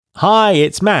Hi,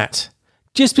 it's Matt.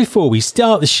 Just before we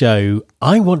start the show,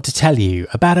 I want to tell you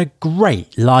about a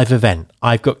great live event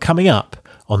I've got coming up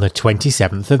on the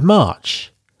 27th of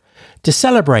March. To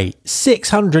celebrate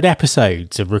 600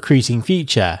 episodes of Recruiting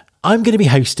Future, I'm going to be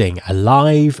hosting a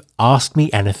live Ask Me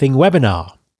Anything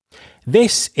webinar.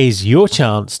 This is your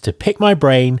chance to pick my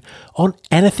brain on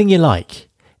anything you like,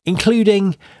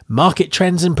 including market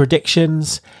trends and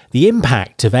predictions, the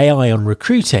impact of AI on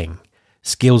recruiting,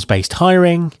 skills-based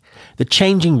hiring, the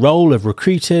changing role of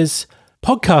recruiters,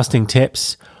 podcasting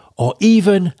tips, or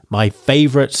even my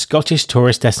favourite Scottish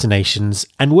tourist destinations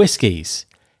and whiskies.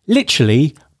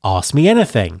 Literally, ask me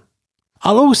anything.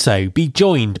 I'll also be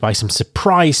joined by some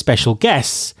surprise special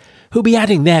guests who'll be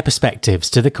adding their perspectives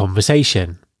to the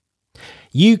conversation.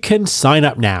 You can sign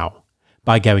up now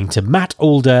by going to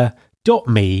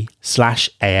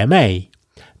mattalder.me/AMA.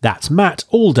 That's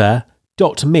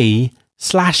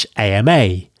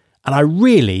mattalder.me/AMA. And I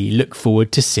really look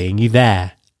forward to seeing you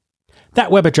there.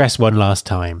 That web address one last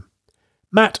time,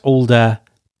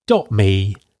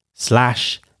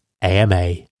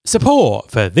 mattalder.me/AMA. Support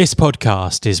for this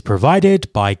podcast is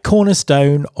provided by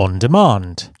Cornerstone On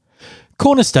Demand.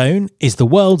 Cornerstone is the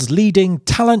world's leading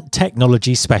talent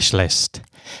technology specialist,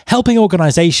 helping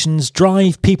organisations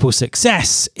drive people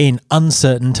success in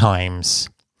uncertain times.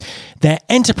 Their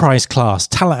enterprise-class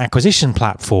talent acquisition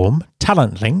platform,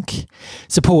 TalentLink,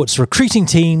 supports recruiting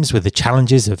teams with the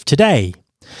challenges of today,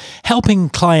 helping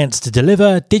clients to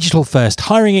deliver digital-first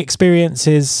hiring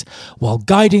experiences while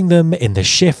guiding them in the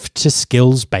shift to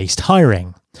skills-based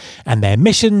hiring, and their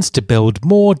missions to build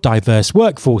more diverse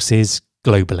workforces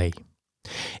globally.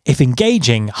 If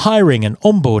engaging, hiring and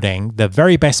onboarding the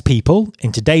very best people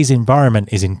in today's environment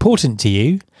is important to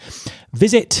you,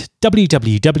 visit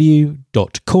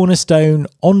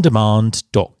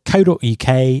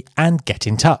www.cornerstoneondemand.co.uk and get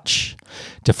in touch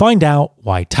to find out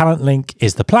why TalentLink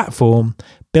is the platform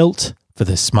built for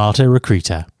the smarter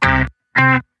recruiter.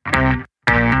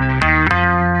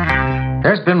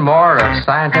 There's been more of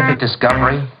scientific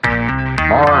discovery,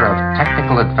 more of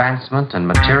technical advancement and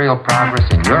material progress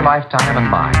in your lifetime and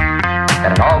mine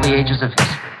than in all the ages of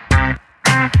history.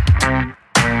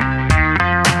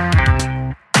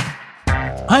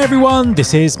 Hi everyone,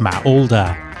 this is Matt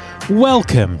Alder.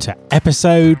 Welcome to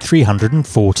episode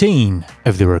 314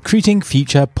 of the Recruiting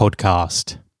Future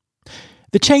podcast.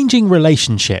 The changing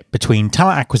relationship between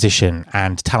talent acquisition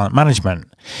and talent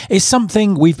management is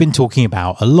something we've been talking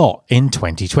about a lot in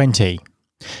 2020.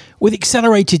 With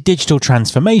accelerated digital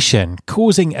transformation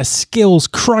causing a skills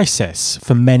crisis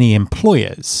for many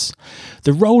employers,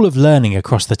 the role of learning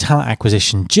across the talent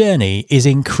acquisition journey is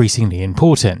increasingly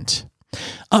important.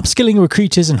 Upskilling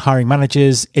recruiters and hiring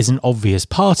managers is an obvious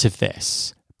part of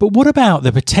this. But what about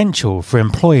the potential for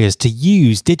employers to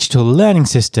use digital learning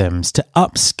systems to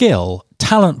upskill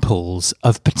talent pools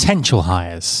of potential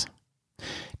hires?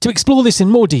 To explore this in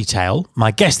more detail,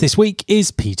 my guest this week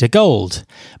is Peter Gold,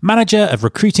 Manager of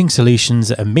Recruiting Solutions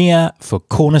at EMEA for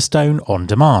Cornerstone On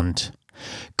Demand.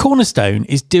 Cornerstone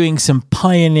is doing some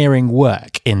pioneering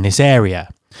work in this area,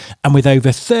 and with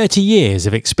over 30 years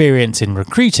of experience in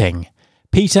recruiting,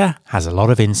 Peter has a lot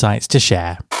of insights to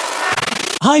share.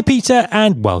 Hi, Peter,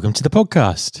 and welcome to the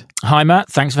podcast. Hi, Matt.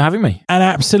 Thanks for having me. An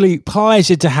absolute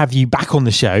pleasure to have you back on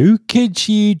the show. Could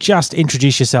you just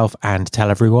introduce yourself and tell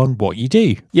everyone what you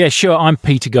do? Yeah, sure. I'm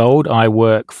Peter Gold. I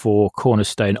work for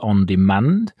Cornerstone On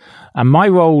Demand, and my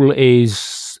role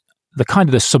is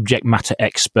the subject matter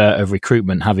expert of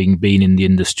recruitment, having been in the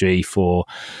industry for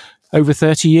over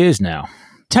 30 years now.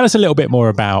 Tell us a little bit more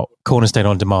about Cornerstone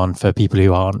On Demand for people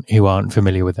who aren't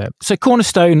familiar with it. So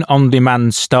Cornerstone On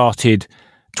Demand started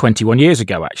 21 years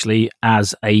ago, actually,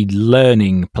 as a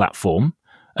learning platform.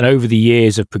 And over the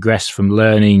years have progressed from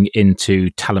learning into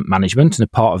talent management. And a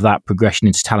part of that progression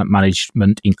into talent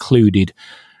management included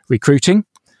recruiting.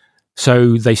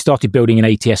 So they started building an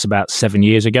ATS about 7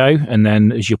 years ago. And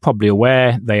then, as you're probably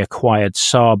aware, they acquired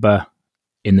Saba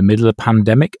in the middle of the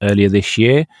pandemic earlier this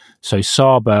year. So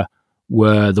Saba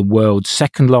were the world's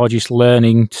second largest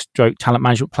learning stroke talent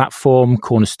management platform.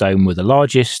 Cornerstone were the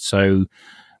largest. So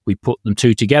we put them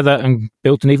two together and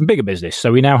built an even bigger business.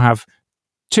 So we now have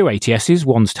two ATSs.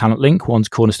 One's TalentLink, one's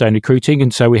Cornerstone Recruiting.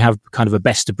 And so we have kind of a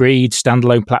best of breed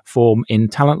standalone platform in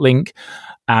TalentLink.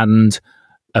 And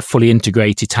a fully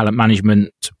integrated talent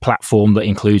management platform that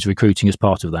includes recruiting as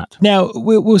part of that. Now,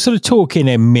 we'll sort of talk in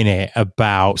a minute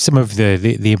about some of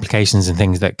the implications and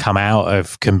things that come out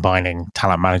of combining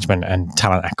talent management and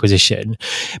talent acquisition.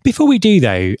 Before we do,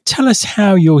 though, tell us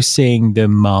how you're seeing the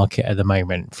market at the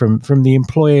moment from the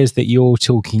employers that you're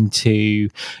talking to.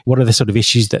 What are the sort of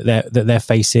issues that they're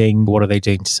facing? What are they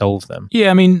doing to solve them?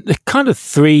 Yeah, I mean, the kind of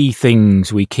three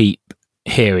things we keep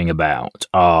hearing about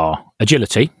are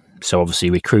agility. So obviously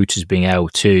recruiters being able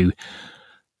to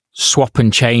swap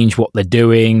and change what they're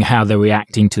doing, how they're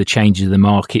reacting to the changes in the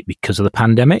market because of the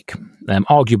pandemic.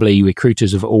 Arguably,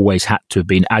 recruiters have always had to have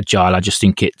been agile. I just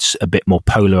think it's a bit more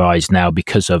polarized now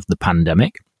because of the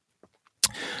pandemic.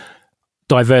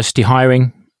 Diversity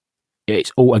hiring,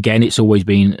 it's always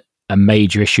been a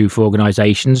major issue for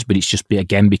organizations, but it's just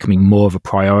becoming more of a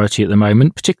priority at the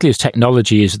moment, particularly as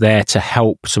technology is there to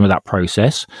help some of that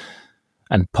process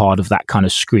and part of that kind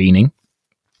of screening.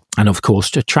 And of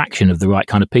course, attraction of the right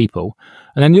kind of people.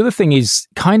 And then the other thing is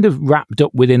kind of wrapped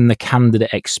up within the candidate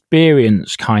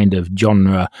experience kind of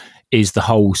genre is the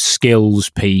whole skills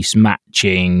piece,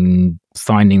 matching,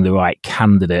 finding the right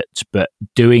candidate, but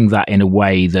doing that in a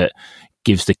way that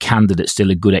gives the candidate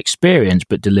still a good experience,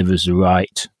 but delivers the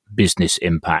right business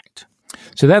impact.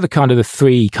 So they're the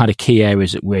three kind of key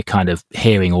areas that we're kind of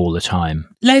hearing all the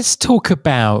time. Let's talk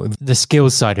about the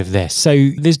skills side of this. So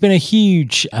there's been a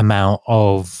huge amount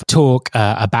of talk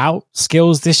about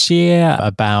skills this year,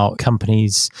 about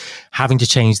companies having to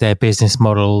change their business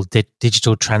model,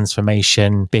 digital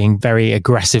transformation being very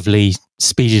aggressively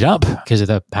speeded up because of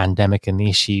the pandemic and the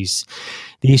issues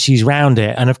around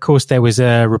it. And of course, there was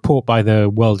a report by the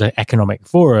World Economic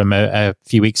Forum a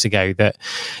few weeks ago that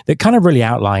kind of really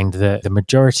outlined that the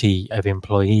majority of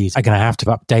employees are going to have to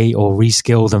update or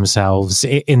reskill themselves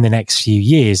in the next few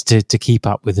years to keep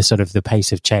up with the sort of the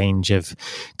pace of change of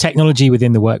technology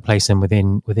within the workplace and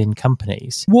within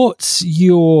companies. What's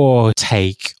your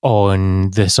take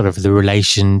on the sort of the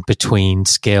relation between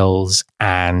skills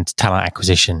and talent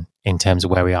acquisition in terms of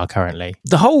where we are currently?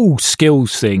 The whole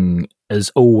skills thing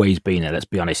has always been there, let's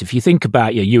be honest. If you think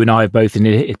about you and I have both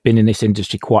been in this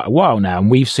industry quite a while now, and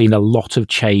we've seen a lot of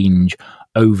change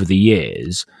over the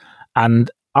years. And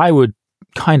I would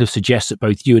kind of suggest that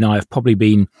both you and I have probably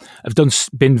been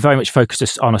very much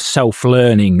focused on a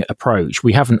self-learning approach.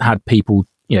 We haven't had people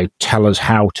tell us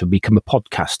how to become a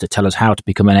podcaster, tell us how to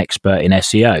become an expert in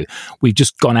SEO. We've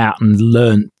just gone out and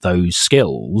learnt those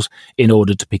skills in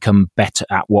order to become better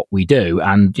at what we do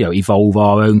and evolve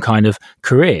our own kind of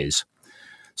careers.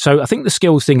 So I think the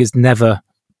skills thing has never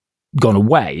gone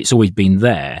away. It's always been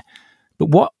there. But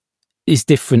what is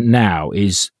different now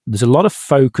is there's a lot of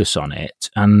focus on it,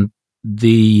 and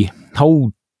the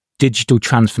whole digital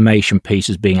transformation piece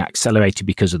is being accelerated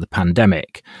because of the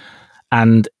pandemic.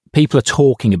 And people are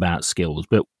talking about skills,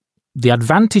 but the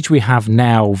advantage we have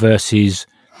now versus,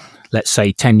 let's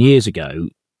say, 10 years ago,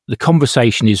 the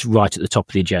conversation is right at the top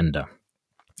of the agenda.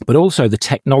 But also the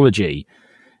technology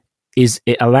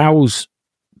it allows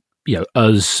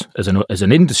us as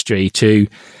an industry to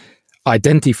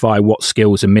identify what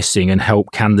skills are missing and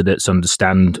help candidates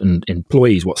understand and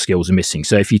employees what skills are missing.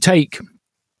 So if you take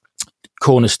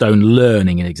Cornerstone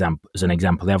Learning as an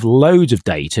example, they have loads of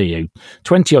data,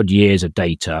 20 odd years of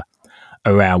data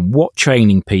around what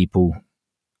training people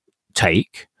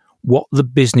take, what the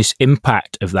business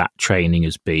impact of that training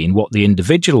has been, what the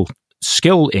individual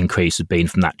skill increase has been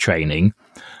from that training,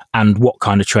 and what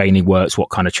kind of training works, what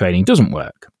kind of training doesn't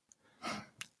work.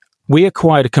 We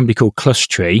acquired a company called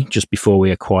Clustree just before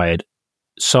we acquired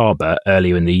Saba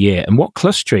earlier in the year. And what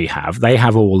Clustree they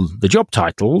have all the job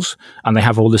titles and they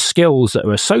have all the skills that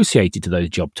are associated to those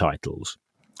job titles.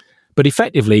 But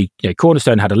effectively,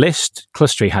 Cornerstone had a list,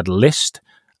 Clustree had a list,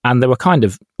 and they were kind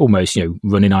of almost,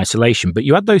 run in isolation. But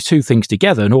you add those two things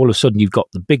together and all of a sudden you've got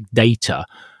the big data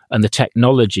and the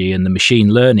technology and the machine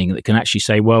learning that can actually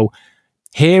say, well,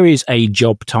 here is a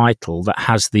job title that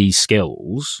has these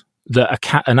skills that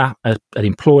an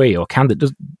employee or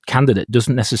candidate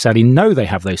doesn't necessarily know they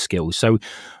have those skills. So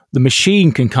the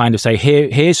machine can kind of say,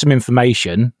 here's some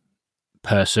information,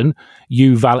 person,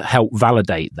 you help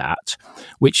validate that,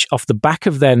 which off the back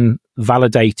of then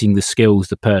validating the skills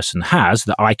the person has,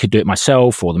 that I could do it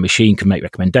myself or the machine can make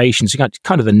recommendations,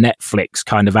 kind of the Netflix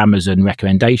kind of Amazon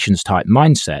recommendations type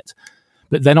mindset.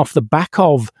 But then off the back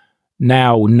of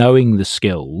now knowing the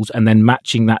skills and then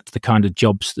matching that to the kind of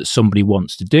jobs that somebody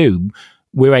wants to do,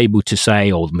 we're able to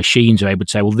say, or the machines are able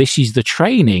to say, well, this is the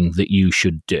training that you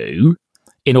should do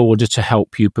in order to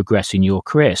help you progress in your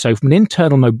career. So from an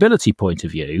internal mobility point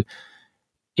of view,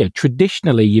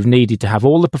 traditionally you've needed to have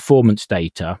all the performance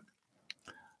data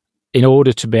in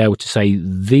order to be able to say,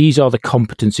 these are the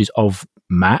competencies of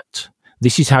Matt,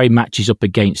 this is how he matches up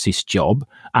against this job,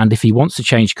 and if he wants to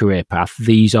change career path,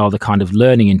 these are the kind of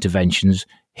learning interventions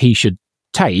he should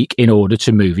take in order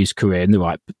to move his career in the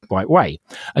right way.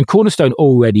 And Cornerstone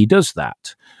already does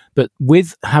that. But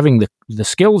with having the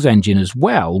skills engine as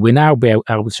well, we're now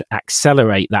able to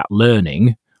accelerate that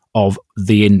learning of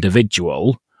the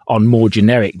individual on more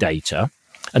generic data.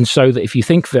 And so that if you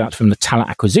think of that from the talent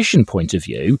acquisition point of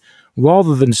view,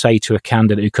 rather than say to a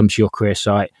candidate who comes to your career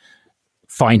site,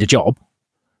 find a job,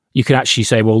 you can actually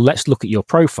say, well, let's look at your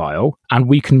profile and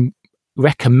we can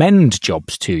recommend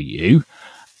jobs to you.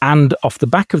 And off the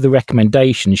back of the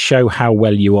recommendation, show how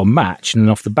well you are matched. And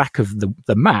off the back of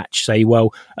the match, say,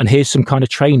 well, and here's some kind of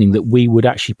training that we would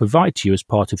actually provide to you as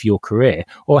part of your career.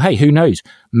 Or, hey, who knows,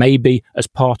 maybe as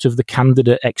part of the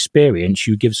candidate experience,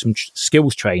 you give some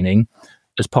skills training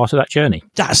as part of that journey.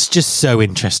 That's just so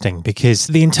interesting, because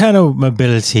the internal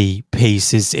mobility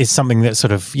piece is something that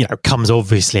sort of, comes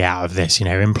obviously out of this.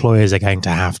 Employers are going to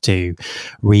have to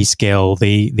reskill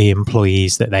the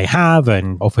employees that they have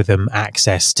and offer them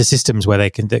access to systems where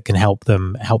that can help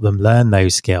them learn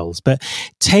those skills. But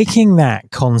taking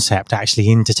that concept actually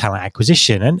into talent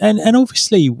acquisition and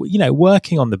obviously,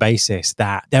 working on the basis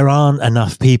that there aren't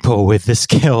enough people with the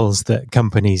skills that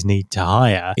companies need to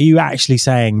hire, are you actually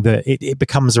saying that it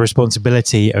becomes the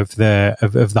responsibility of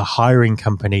the hiring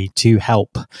company to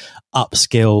help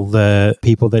upskill the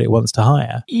people that it wants to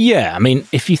hire? Yeah, I mean,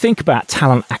 if you think about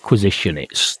talent acquisition,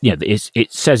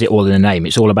 it says it all in the name.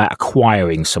 It's all about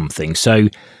acquiring something. So,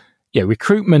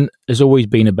 recruitment has always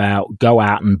been about go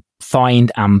out and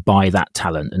find and buy that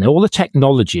talent. And all the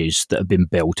technologies that have been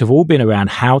built have all been around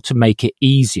how to make it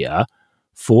easier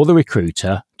for the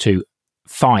recruiter to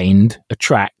find,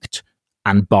 attract,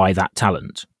 and buy that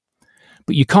talent.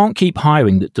 But you can't keep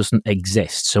hiring that doesn't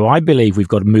exist. So I believe we've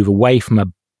got to move away from a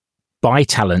buy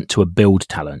talent to a build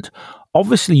talent.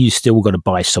 Obviously, you still got to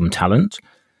buy some talent,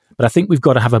 but I think we've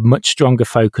got to have a much stronger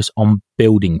focus on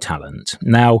building talent.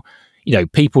 Now,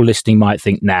 people listening might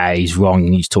think, nah, he's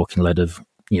wrong. He's talking a lot of,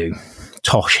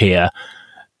 tosh here.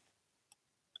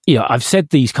 I've said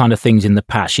these kind of things in the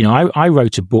past. I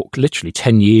wrote a book literally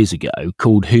 10 years ago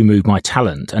called Who Moved My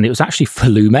Talent? And it was actually for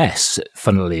Loomis,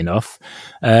 funnily enough.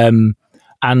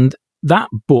 And that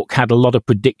book had a lot of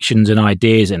predictions and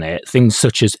ideas in it, things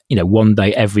such as, one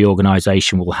day every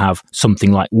organization will have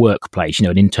something like Workplace,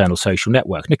 an internal social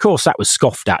network. And of course, that was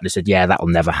scoffed at. They said, yeah, that will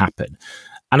never happen.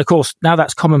 And of course, now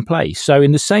that's commonplace. So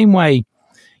in the same way,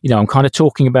 I'm kind of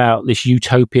talking about this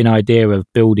utopian idea of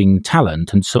building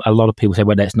talent. And so a lot of people say,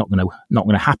 well, that's not going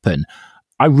to happen.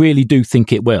 I really do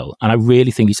think it will. And I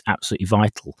really think it's absolutely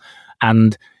vital.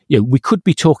 And, we could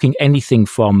be talking anything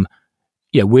from,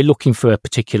 we're looking for a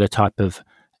particular type of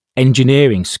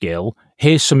engineering skill.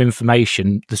 Here's some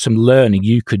information, there's some learning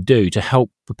you could do to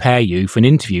help prepare you for an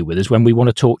interview with us when we want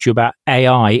to talk to you about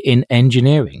AI in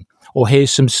engineering. Or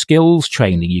here's some skills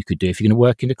training you could do if you're going to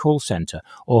work in a call center.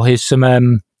 Or here's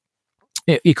some,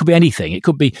 it could be anything. It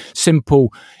could be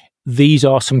simple. These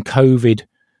are some COVID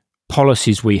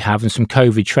policies we have and some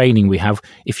COVID training we have.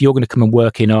 If you're going to come and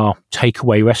work in our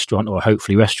takeaway restaurant, or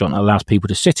hopefully restaurant that allows people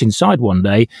to sit inside one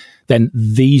day, then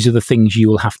these are the things you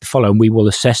will have to follow, and we will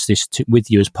assess this with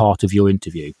you as part of your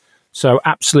interview. So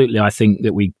absolutely, I think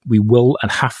that we will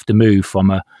and have to move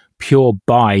from a pure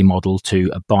buy model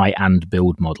to a buy and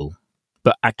build model.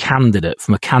 But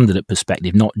from a candidate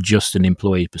perspective, not just an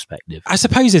employee perspective. I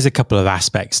suppose there's a couple of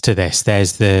aspects to this.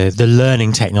 There's the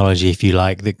learning technology, if you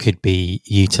like, that could be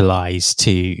utilized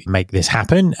to make this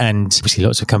happen. And obviously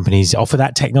lots of companies offer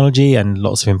that technology and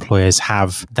lots of employers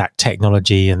have that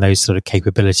technology and those sort of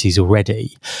capabilities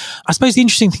already. I suppose the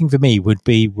interesting thing for me would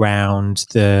be around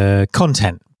the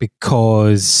content.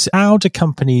 Because how do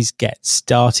companies get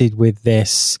started with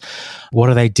this? What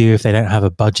do they do if they don't have a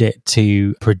budget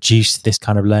to produce this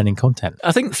kind of learning content?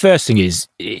 I think the first thing is,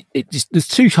 there's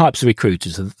two types of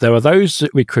recruiters. There are those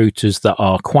recruiters that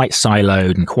are quite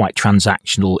siloed and quite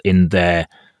transactional in their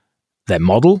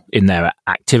model, in their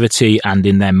activity and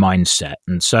in their mindset.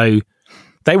 And so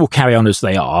they will carry on as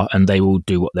they are and they will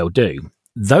do what they'll do.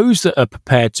 Those that are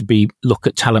prepared to look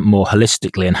at talent more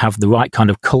holistically and have the right kind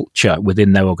of culture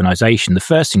within their organization, the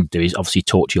first thing to do is obviously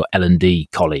talk to your L&D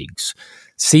colleagues.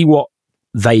 See what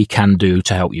they can do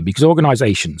to help you, because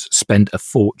organizations spend a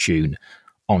fortune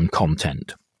on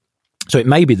content. So it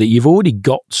may be that you've already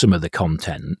got some of the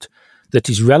content that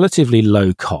is relatively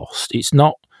low cost. It's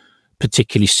not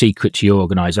particularly secret to your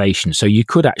organization. So you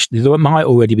could actually, there might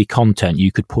already be content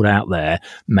you could put out there,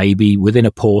 maybe within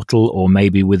a portal or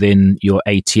maybe within your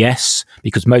ATS,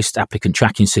 because most applicant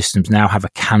tracking systems now have a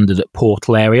candidate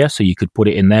portal area. So you could put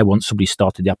it in there once somebody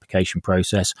started the application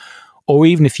process. Or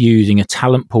even if you're using a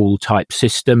talent pool type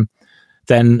system,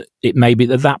 then it may be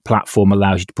that platform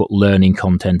allows you to put learning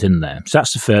content in there. So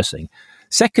that's the first thing.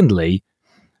 Secondly,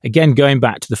 again, going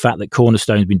back to the fact that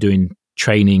Cornerstone's been doing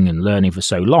training and learning for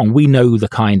so long, we know the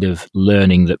kind of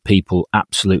learning that people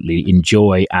absolutely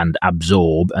enjoy and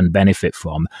absorb and benefit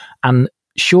from. And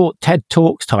short TED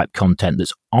Talks type content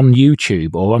that's on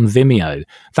YouTube or on Vimeo,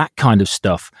 that kind of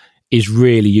stuff is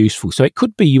really useful. So it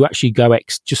could be you actually go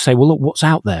just say, well, look, what's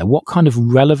out there? What kind of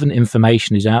relevant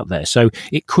information is out there? So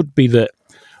it could be that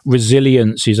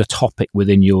resilience is a topic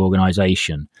within your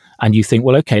organization. And you think,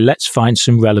 well, okay, let's find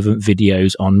some relevant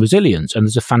videos on resilience. And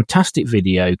there's a fantastic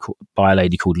video by a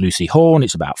lady called Lucy Horn.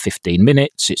 It's about 15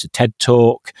 minutes. It's a TED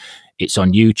Talk. It's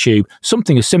on YouTube.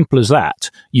 Something as simple as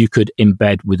that you could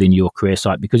embed within your career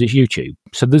site because it's YouTube.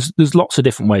 So there's lots of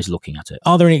different ways of looking at it.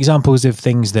 Are there any examples of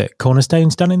things that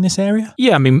Cornerstone's done in this area?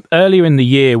 Yeah, I mean, earlier in the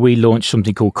year, we launched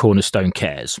something called Cornerstone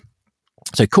Cares.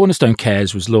 So Cornerstone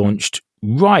Cares was launched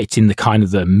right in the kind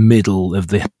of the middle of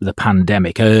the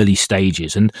pandemic, early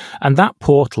stages. And that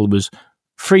portal was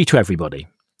free to everybody.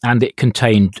 And it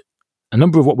contained a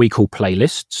number of what we call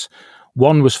playlists.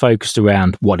 One was focused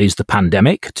around what is the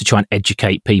pandemic, to try and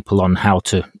educate people on how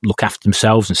to look after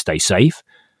themselves and stay safe.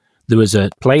 There was a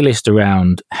playlist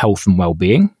around health and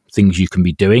well-being, things you can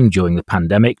be doing during the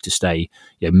pandemic to stay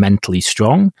mentally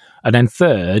strong. And then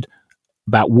third,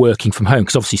 about working from home,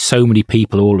 because obviously so many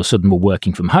people all of a sudden were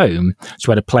working from home. So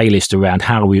we had a playlist around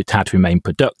how to remain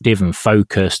productive and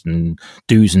focused and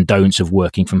do's and don'ts of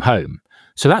working from home.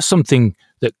 So that's something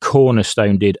that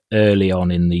Cornerstone did early on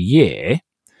in the year.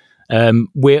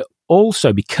 We're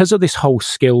also, because of this whole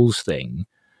skills thing,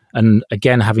 and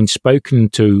again, having spoken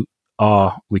to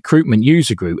our recruitment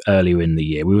user group earlier in the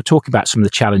year, we were talking about some of the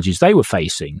challenges they were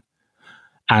facing.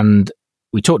 And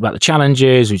we talked about the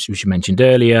challenges, which you mentioned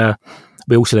earlier.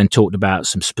 We also then talked about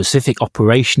some specific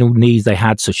operational needs they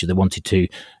had, such as they wanted to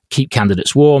keep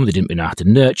candidates warm. They didn't really know how to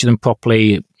nurture them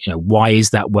properly. Why is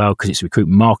that? Well, because it's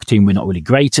recruitment marketing. We're not really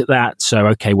great at that. So,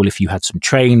 okay, well, if you had some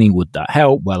training, would that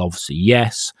help? Well, obviously,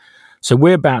 yes. So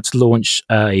we're about to launch,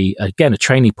 a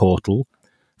training portal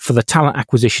for the talent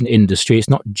acquisition industry. It's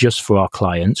not just for our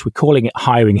clients. We're calling it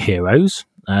Hiring Heroes.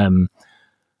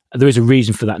 There is a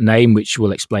reason for that name, which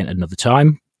we'll explain at another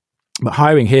time. But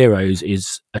Hiring Heroes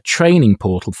is a training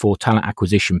portal for talent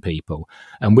acquisition people.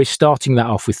 And we're starting that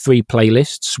off with 3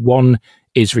 playlists. 1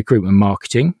 is recruitment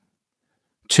marketing.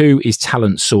 2 is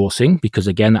talent sourcing, because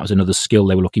again, that was another skill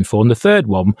they were looking for. And the third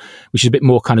one, which is a bit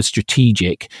more kind of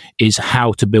strategic, is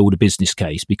how to build a business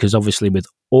case. Because obviously with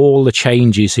all the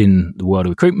changes in the world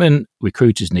of recruitment,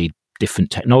 recruiters need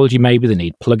different technology. Maybe they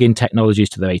need plug-in technologies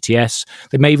to their ATS.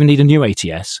 They may even need a new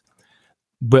ATS.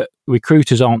 But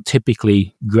recruiters aren't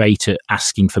typically great at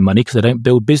asking for money because they don't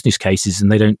build business cases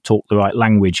and they don't talk the right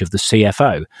language of the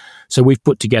CFO. So we've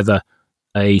put together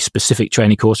a specific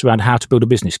training course around how to build a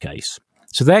business case.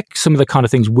 So they're some of the kind of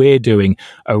things we're doing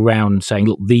around saying,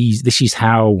 look, this is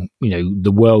how,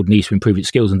 the world needs to improve its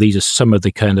skills. And these are some of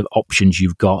the kind of options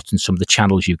you've got and some of the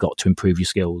channels you've got to improve your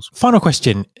skills. Final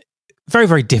question. Very,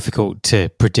 very difficult to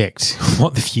predict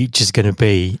what the future is going to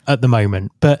be at the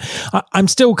moment. But I'm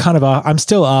still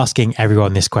asking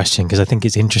everyone this question because I think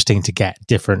it's interesting to get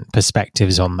different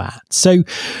perspectives on that. So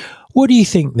what do you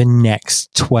think the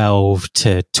next 12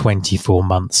 to 24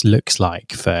 months looks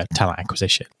like for talent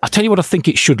acquisition? I'll tell you what I think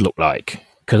it should look like,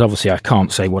 because obviously I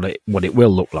can't say what it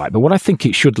will look like. But what I think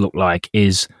it should look like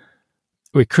is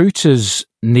recruiters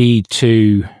need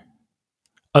to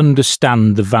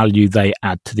understand the value they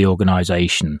add to the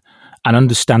organization and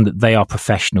understand that they are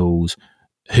professionals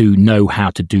who know how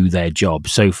to do their job.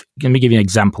 So let me give you an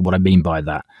example of what I mean by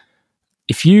that.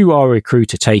 If you are a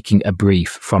recruiter taking a brief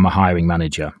from a hiring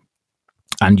manager,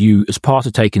 and you, as part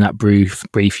of taking that brief,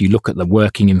 you look at the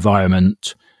working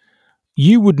environment,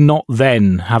 you would not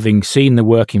then, having seen the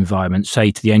work environment,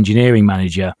 say to the engineering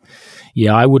manager,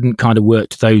 yeah, I wouldn't kind of work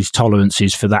to those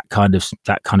tolerances for that kind of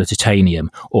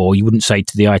titanium. Or you wouldn't say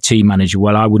to the IT manager,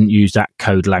 well, I wouldn't use that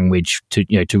code language to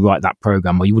write that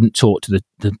program. Or you wouldn't talk to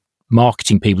the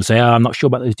marketing people, say, I'm not sure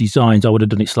about those designs. I would have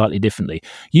done it slightly differently.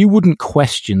 You wouldn't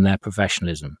question their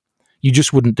professionalism. You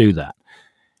just wouldn't do that.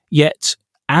 Yet,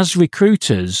 as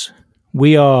recruiters,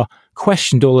 we are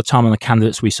questioned all the time on the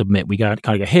candidates we submit. We go,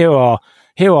 here are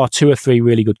 2 or 3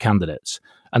 really good candidates.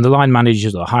 And the line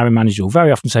managers or hiring managers will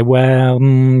very often say, well,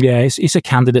 it's a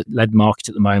candidate-led market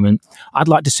at the moment. I'd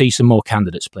like to see some more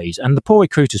candidates, please. And the poor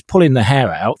recruiters pulling their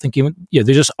hair out, thinking, there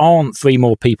just aren't 3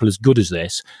 more people as good as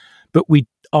this. But we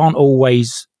aren't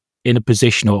always in a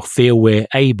position or feel we're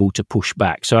able to push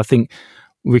back. So I think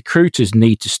recruiters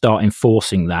need to start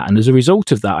enforcing that. And as a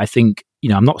result of that, I think,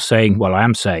 I'm not saying, well, I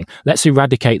am saying, let's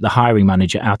eradicate the hiring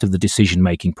manager out of the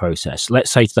decision-making process.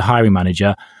 Let's say to the hiring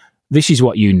manager, this is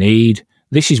what you need.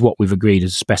 This is what we've agreed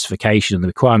as a specification and the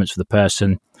requirements for the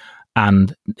person.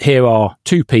 And here are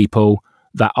 2 people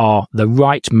that are the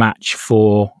right match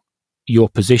for your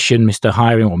position, Mr.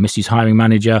 Hiring or Mrs. Hiring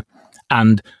Manager.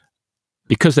 And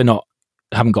because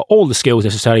haven't got all the skills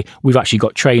necessarily, we've actually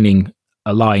got training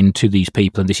aligned to these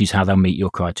people, and this is how they'll meet your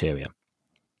criteria.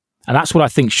 And that's what I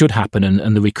think should happen.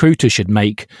 And the recruiter should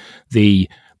make the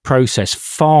process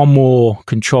far more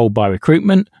controlled by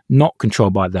recruitment, not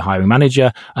controlled by the hiring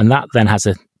manager. And that then has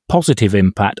a positive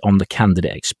impact on the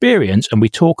candidate experience. And we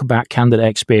talk about candidate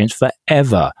experience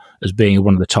forever as being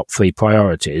one of the top 3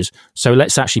 priorities. So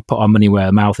let's actually put our money where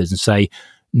our mouth is and say,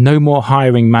 no more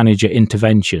hiring manager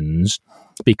interventions,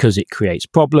 because it creates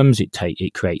problems, it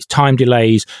creates time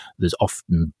delays, there's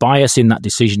often bias in that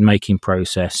decision-making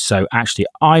process. So actually,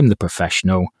 I'm the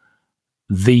professional.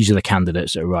 These are the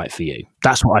candidates that are right for you.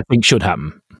 That's what I think should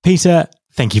happen. Peter,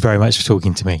 thank you very much for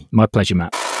talking to me. My pleasure,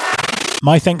 Matt.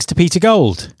 My thanks to Peter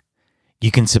Gold.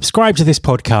 You can subscribe to this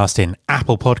podcast in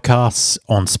Apple Podcasts,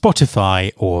 on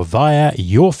Spotify, or via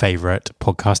your favourite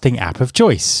podcasting app of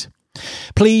choice.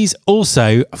 Please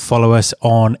also follow us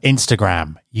on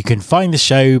Instagram. You can find the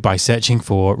show by searching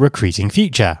for Recruiting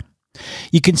Future.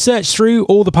 You can search through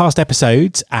all the past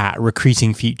episodes at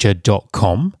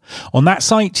recruitingfuture.com. On that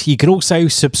site, you can also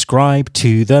subscribe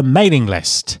to the mailing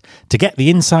list to get the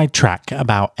inside track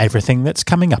about everything that's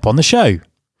coming up on the show.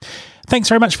 Thanks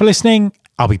very much for listening.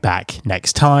 I'll be back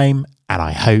next time, and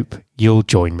I hope you'll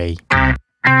join me.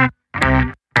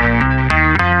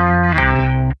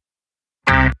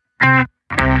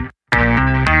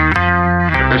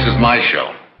 This is my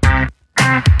show.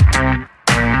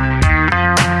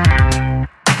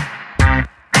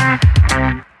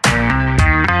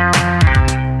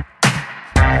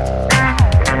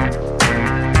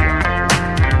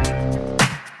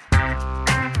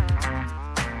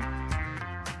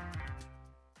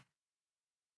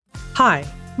 Hi,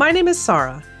 my name is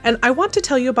Sarah, and I want to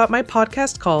tell you about my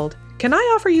podcast called Can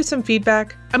I Offer You Some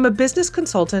Feedback? I'm a business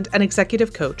consultant and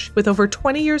executive coach with over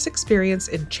 20 years experience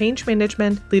in change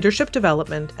management, leadership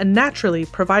development, and naturally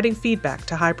providing feedback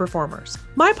to high performers.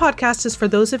 My podcast is for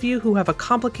those of you who have a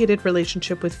complicated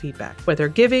relationship with feedback, whether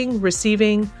giving,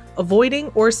 receiving, avoiding,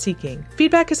 or seeking.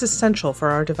 Feedback is essential for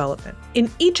our development.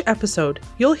 In each episode,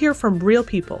 you'll hear from real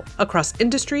people across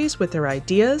industries with their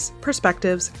ideas,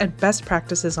 perspectives, and best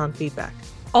practices on feedback.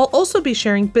 I'll also be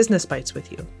sharing business bites with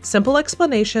you, simple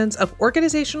explanations of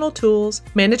organizational tools,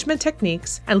 management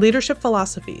techniques, and leadership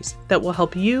philosophies that will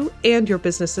help you and your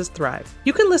businesses thrive.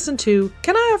 You can listen to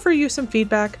Can I Offer You Some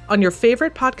Feedback on your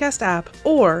favorite podcast app,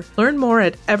 or learn more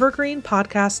at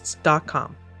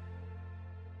evergreenpodcasts.com.